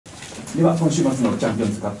では今週末のチャンピオ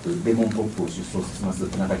ンズカップレモンポップを出走します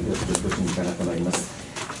田中博康調教師に伺ってまいります。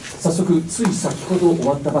早速つい先ほど終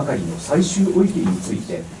わったばかりの最終追い切りについ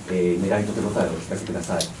て、狙いと手応えをお聞かせくだ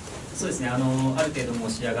さい。そうですね、ある程度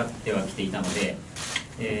仕上がってはきていたので、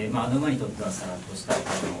あの馬にとってはさらっとした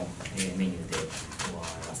メニューで終わ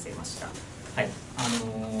らせました。はい、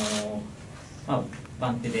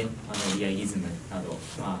番手でリアリズムなど、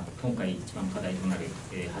今回一番課題となる、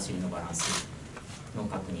走りのバランスの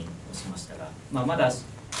確認をしましたが、まだ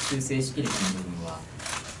修正しきれてない部分は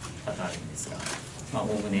多々あるんですが、お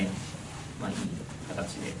おむね、いい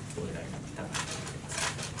形で終えられたかなと思ってい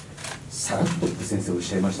ます。さらっとって先生おっ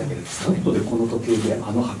しゃいましたけれど、さらっとでこの時計で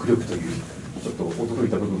迫力という、ちょっと驚い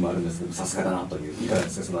た部分もあるんですけど、さすがだなという、いかがで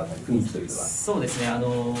すか、そのあたり、雰囲気というのは。そうですね、今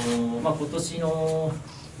年の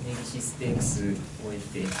根岸ステークスを終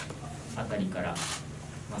えてあたりから、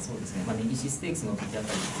そうですね、根岸ステークスの時あたり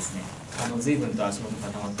ですね、随分と足元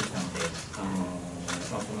固まってきたので、こ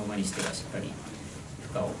の馬にしてはしっかり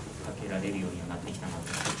負荷をかけられるようにはなってきたなと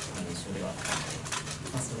いう印象ではあった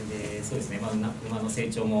ので、それで、そうですね、馬の成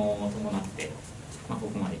長も伴って、こ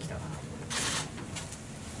こまで来たかなと思います。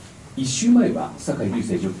1週前は酒井隆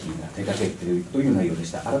成ジョッキーが手掛けているという内容で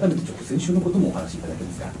した。改めてちょっと先週のこともお話しいただけ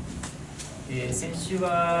ますか。先週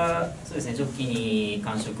はそうですね、ジョッキーに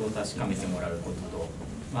感触を確かめてもらうことと、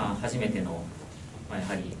初めての、や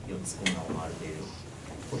はり4つコーナーを回るという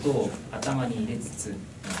ことを頭に入れつつやっ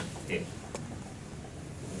てい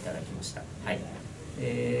ただきました。はい、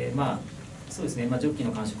そうですね、ジョッキー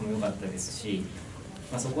の感触も良かったですし、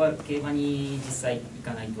そこは競馬に実際行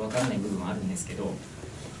かないとわからない部分もあるんですけど、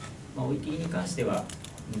追い切りに関しては、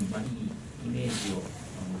いいイメージを持っ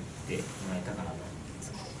てもらえたかなと思いま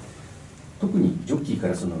す。特にジョッキーか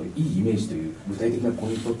らそのいいイメージという具体的なポ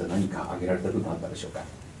イントって何か挙げられた部分あったでしょうか。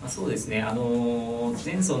そうですね、前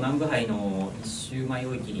走南部杯の1周前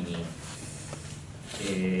追い切りに、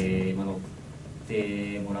乗っ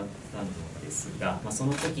てもらったんですが、そ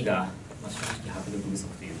の時が、正直迫力不足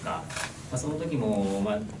というか、その時も、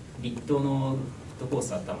立東のフットコース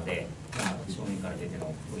だったので、正面から出ての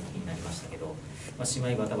追い切りになりましたけど、しま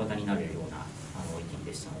いバタバタになるような追い切り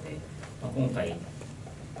でしたので、今回、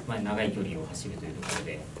長い距離を走るというところ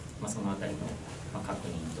で、その辺りの、確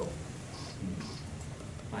認と、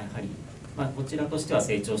やはり、こちらとしては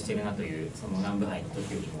成長しているなという、その南部杯の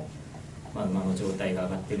時よりも、馬の状態が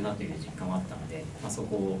上がっているなという実感はあったので、そ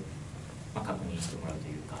こを、確認してもらうと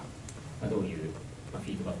いうか、どういう、フ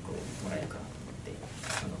ィードバックをもらえるかなと思って乗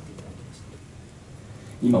っていただきました。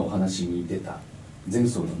今お話に出た前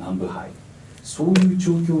走の南部杯、そういう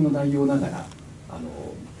調教の内容ながら、フ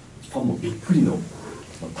ァンもびっくりの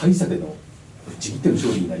大差でのちぎっての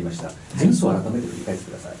勝利になりました。前走改めて振り返って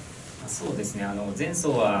ください。そうですね、前走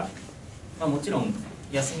は、もちろん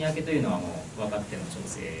休み明けというのはもう分かっての調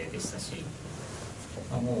整でしたし、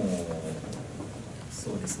もう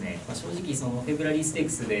そうですね、正直そのフェブラリーステーク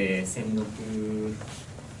スで16の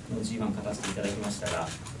G1 勝たせていただきましたが、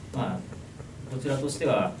こちらとして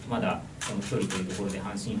はまだその距離というところで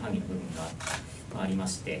半信半疑の部分がありま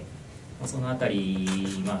して、そのあたり、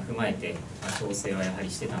踏まえて、調整はやは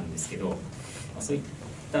りしてたんですけど、そういっ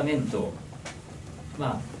た面と、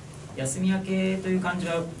休み明けという感じ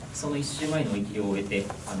はその1週前の追い切りを終えて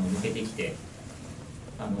抜けてきて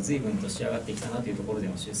随分と仕上がってきたなというところで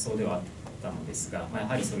の出走ではあったのですが、や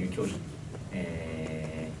はりそういう距離、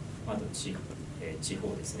あと地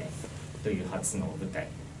方ですねという初の舞台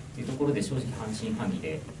というところで正直半信半疑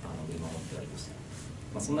で見守ってはいまし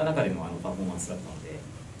た。そんな中でのパフォーマンスだったので、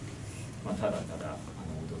ただただ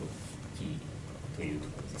驚きというと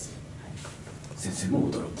ころですね。はい、先生も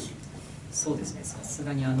驚き。そうですね、さす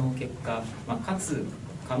がに結果、勝つ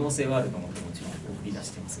可能性はあると思ってもちろん送り出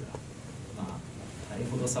してますが、あれ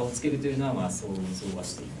ほど差をつけるというのは想像は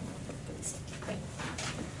していなかったです。はい、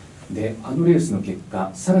で、レースの結果、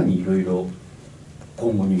さらにいろいろ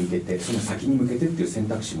今後に向けて、その先に向けてっていう選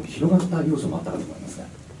択肢も広がった要素もあったかと思いますが。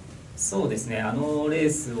そうですね、レー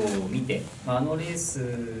スを見て、レース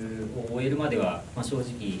を終えるまでは、正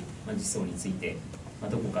直、実走について、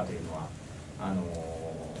どこかというのは、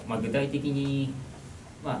具体的に、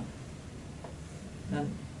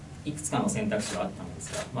いくつかの選択肢はあったので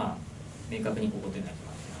すが、明確にここというのは決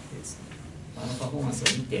まってなくてですね、パフォーマンス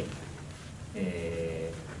を見て、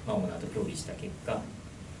オーナーと協議した結果、こ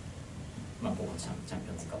このチャン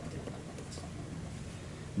ピオンズカップというのがなってました。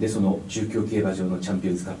で、その中京競馬場のチャンピ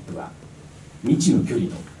オンズカップは、未知の距離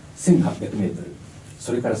の1800メートル、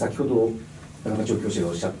それから先ほど田中調教師が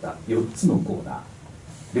おっしゃった4つのコーナー、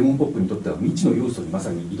レモンポップにとっては未知の要素にまさ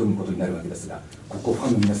に挑むことになるわけですが、ここファ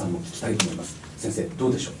ンの皆さんも聞きたいと思います。先生、ど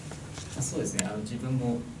うでしょう。そうですね、自分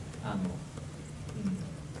も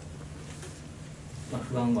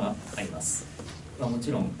不安はあります。も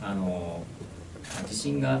ちろん自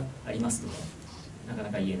信がありますともなかな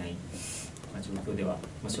か言えない、状況では、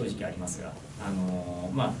正直ありますが、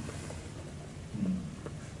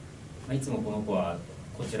いつもこの子は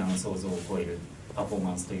こちらの想像を超えるパフォー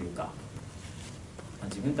マンスというか、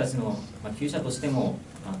自分たちの厩舎としても、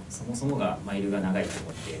そもそもがマイルが長いと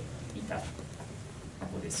思っていた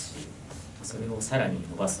子ですし、それをさらに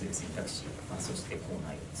伸ばすという選択肢、そして校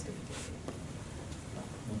内を作って、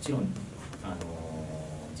もちろん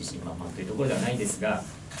自信満々というところではないですが、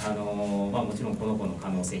もちろんこの子の可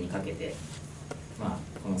能性にかけて、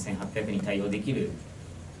この1800に対応できる、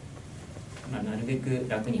なるべく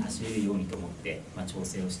楽に走れるようにと思って、調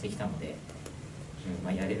整をしてきたので、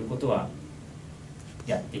やれることは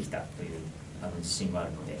やってきたという自信はあ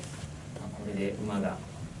るので、これで馬が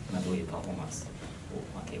どういうパフォーマンスを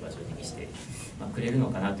競馬場的にしてくれるの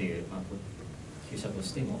かなという、厩舎と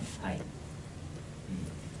しても、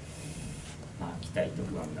期待と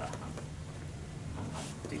不安が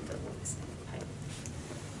といったところですね。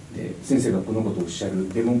で、先生がこのことをおっしゃ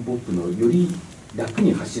るレモンポップのより楽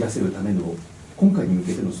に走らせるための今回に向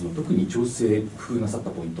けての特に調整工夫なさった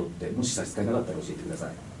ポイントって、もし差し支えなかったら教えてください。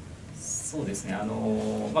そうですね、こ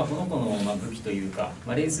の子の武器というか、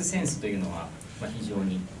レースセンスというのは非常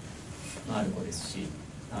にある子ですし、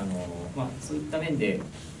そういった面で、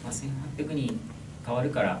1800に変わ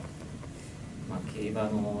るから、競馬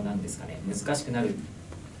のなんですかね、難しくなる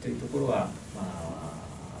というところは、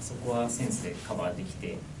そこはセンスでカバーでき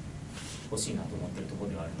てほしいなと思っているとこ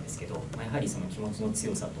ろではあるんですけど、やはりその気持ちの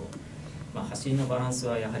強さと、走りのバランス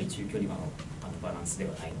はやはり中距離馬のバランスで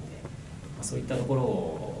はないので、そういったところ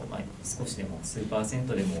を、少しでも数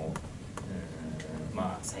%でも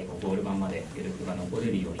最後ゴール板まで余力が残れ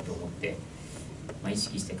るようにと思って、意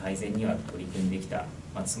識して改善には取り組んできた、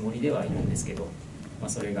つもりではいるんですけど、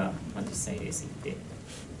それが、実際レース行って、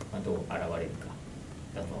どう現れるか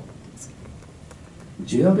だとは思ってます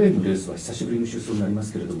けど。JRA のレースは久しぶりの出走になりま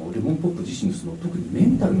すけれども、レモンポップ自身の特にメ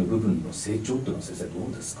ンタルの部分の成長というのは先生ど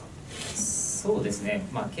うですか？そうですね、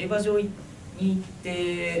競馬場に行っ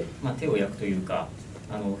て、手を焼くというか、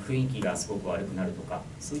雰囲気がすごく悪くなるとか、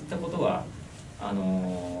そういったことはあ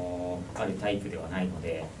るタイプではないの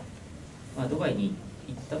で、ドバイに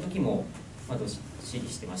行った時も、どっしり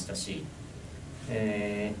してましたし、た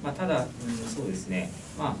だ、そうですね、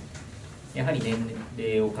やはり年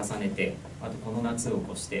齢を重ねて、あとこの夏を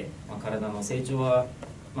越して、体の成長は、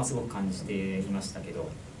すごく感じていましたけど、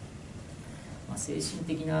精神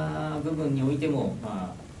的な部分においても、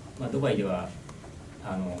ドバイでは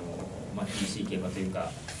厳しい競馬という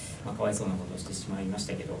か、かわいそうなことをしてしまいまし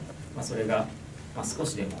たけど、それが、少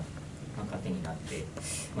しでも糧になって、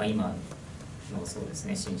今のそうです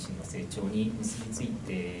ね、心身の成長に結びつい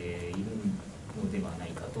ているのではな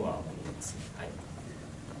いかとは思います。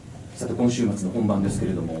さて、今週末の本番ですけ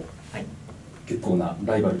れども、結構な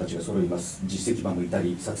ライバルたちが揃います。実績馬もいた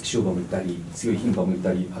り、皐月賞馬もいたり、強い牝馬もい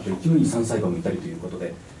たり、あと勢いに3歳馬もいたりということ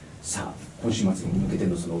で、さあ今週末に向けて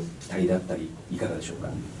のその期待であったりいかがでしょうか？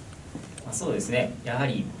そうですね、やは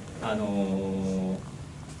り初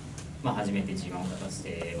めて G1 を勝たせ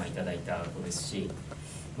ていただいた子ですし、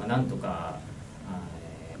なんとか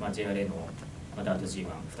JRA のダート G12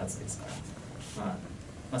 つですか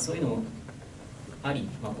ら、そういうのもあり、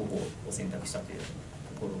ここを選択したというと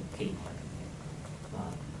ころ経緯もあるので、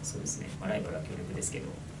そうですね、ライバルは強力ですけど、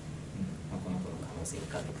この子の可能性に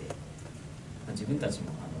かけて、自分たち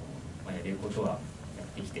もやれることはやっ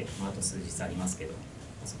てきて、あと数日ありますけど、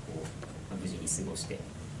そこを無事に過ごして、こ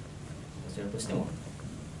ちらとしても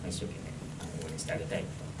一生懸命応援してあげたいと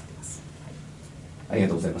思っています。ありが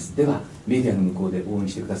とうございます。ではメディアの向こうで応援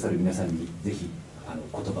してくださる皆さんにぜひ言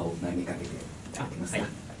葉を投げかけていただけますか？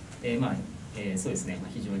そうですね、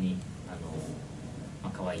非常に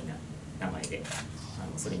可愛い名前で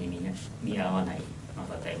それに見合わない馬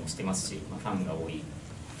体もしてますし、ファンが多い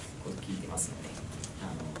こと聞いてますので、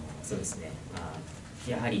そうですね、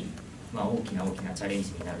やはり大きなチャレン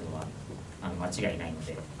ジになるのは間違いないの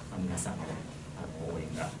で、皆さんの応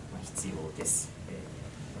援が必要です。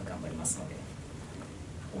頑張りますので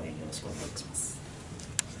応援よろしくお願いします。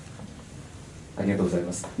ありがとうござい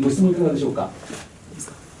ます。ご質問いかがでしょうか？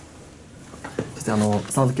サン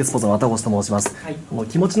ドケスポーツの綿越と申します。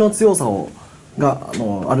気持ちの強さが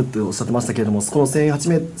あるとおっしゃってましたけれども、この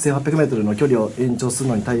1800メートルの距離を延長する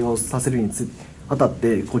のに対応させるにあたっ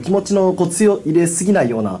て、気持ちの入れすぎない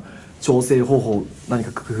ような調整方法、何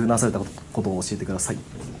か工夫なされたことを教えてください。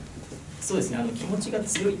そうですね、気持ちが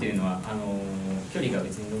強いというのは距離が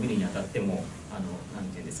別に伸びるにあたってもなん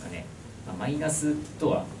ていうんですかね、マイナスと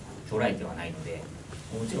は捉えてはないので、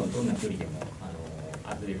もちろんどんな距離でも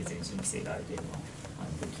あふれる前進規制があるというのは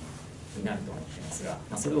武器になると思ってますが、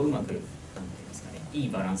それをうまく、なんていうんですかね、いい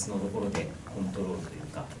バランスのところでコントロールという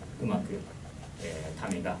か、うまく、た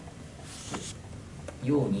めが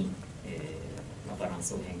ように、バラン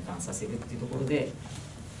スを変換させるっていうところで、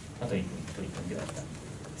取り組んではいたというこ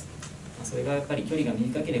とです。それがやっぱり距離が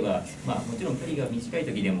短ければ、もちろん距離が短い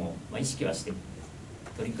時でも、意識はして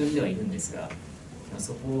取り組んではいるんですが、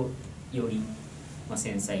そこをより、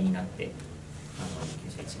繊細になって、球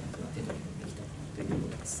者一丸となって取り組んできたというこ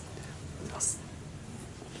とです。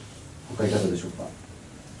他いかがでしょうか。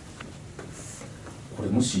これ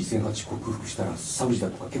もし1008克服したらサウジだ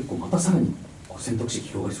とか結構またさらに選択肢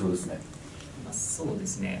広がりそうですね。そうで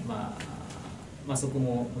すね、そこ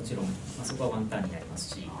ももちろん、そこはワンターンになりま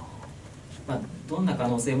すし、どんな可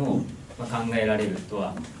能性も考えられると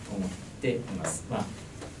は思っています。も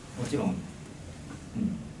ちろん、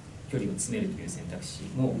距離を詰めるという選択肢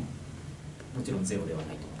ももちろんゼロでは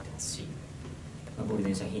ないと思ってますし、ゴール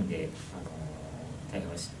デン車頻で大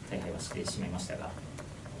敗はしてしまいましたが、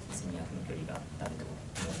1200の距離がダメと思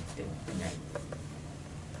ってもいない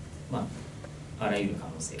ので、あらゆる可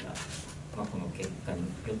能性が、この結果に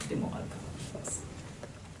よってもあるかなと思います。